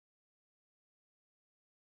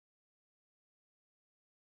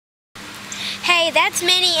Hey, that's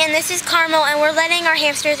Minnie and this is Carmel, and we're letting our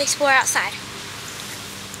hamsters explore outside.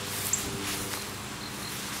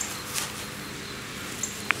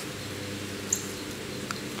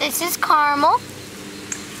 This is Carmel,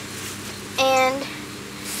 and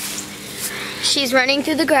she's running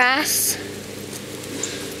through the grass.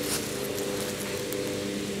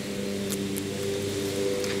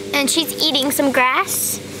 And she's eating some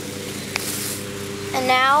grass. And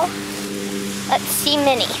now, let's see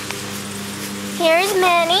Minnie. Here's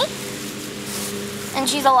Minnie, and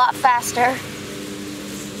she's a lot faster.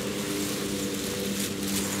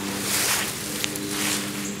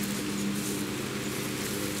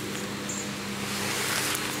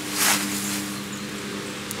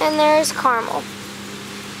 And there's Carmel.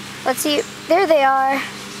 Let's see, there they are.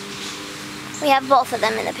 We have both of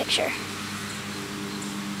them in the picture.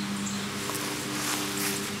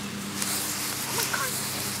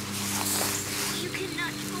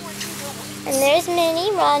 And there's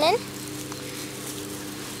Minnie running.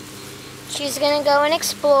 She's gonna go and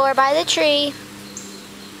explore by the tree.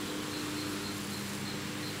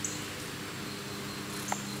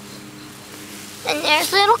 And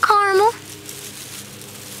there's little Carmel.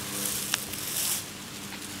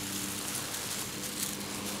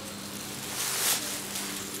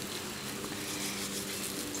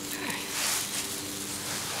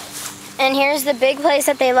 And here's the big place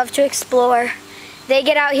that they love to explore. They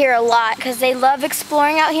get out here a lot because they love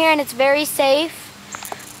exploring out here, and it's very safe.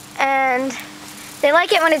 And they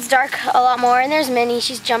like it when it's dark a lot more. And there's Minnie,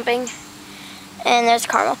 she's jumping. And there's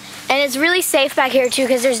Carmel. And it's really safe back here too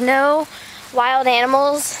because there's no wild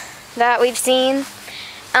animals that we've seen.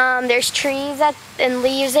 There's trees and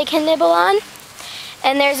leaves they can nibble on.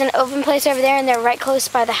 And there's an open place over there, and they're right close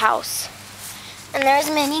by the house. And there's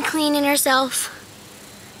Minnie cleaning herself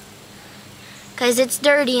because it's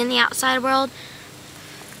dirty in the outside world.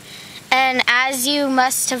 And as you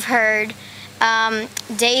must have heard,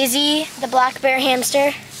 Daisy, the black bear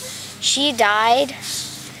hamster, she died.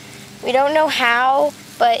 We don't know how,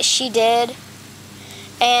 but she did.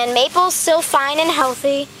 And Maple's still fine and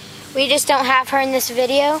healthy. We just don't have her in this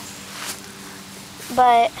video.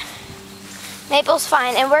 But Maple's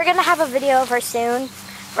fine. And we're going to have a video of her soon.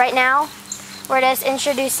 Right now, we're just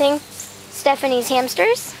introducing Stephanie's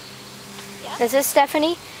hamsters. Yeah. This is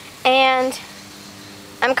Stephanie. And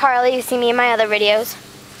I'm Carly, you see me in my other videos.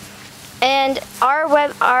 And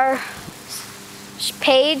our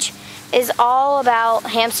page is all about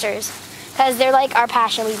hamsters because they're like our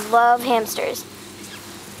passion. We love hamsters.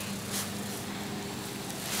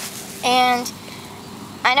 And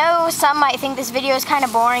I know some might think this video is kind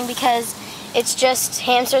of boring because it's just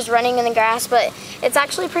hamsters running in the grass, but it's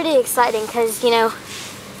actually pretty exciting because, you know,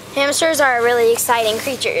 hamsters are really exciting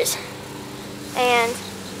creatures. And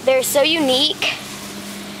they're so unique.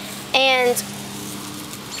 And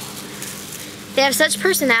they have such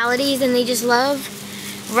personalities, and they just love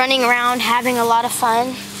running around, having a lot of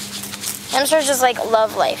fun. Hamsters just like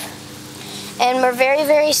love life. And we're very,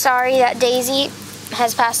 very sorry that Daisy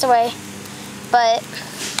has passed away, but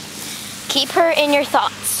keep her in your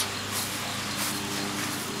thoughts.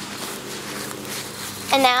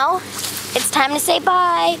 And now it's time to say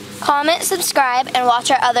bye. Comment, subscribe, and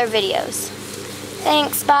watch our other videos.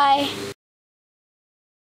 Thanks, bye.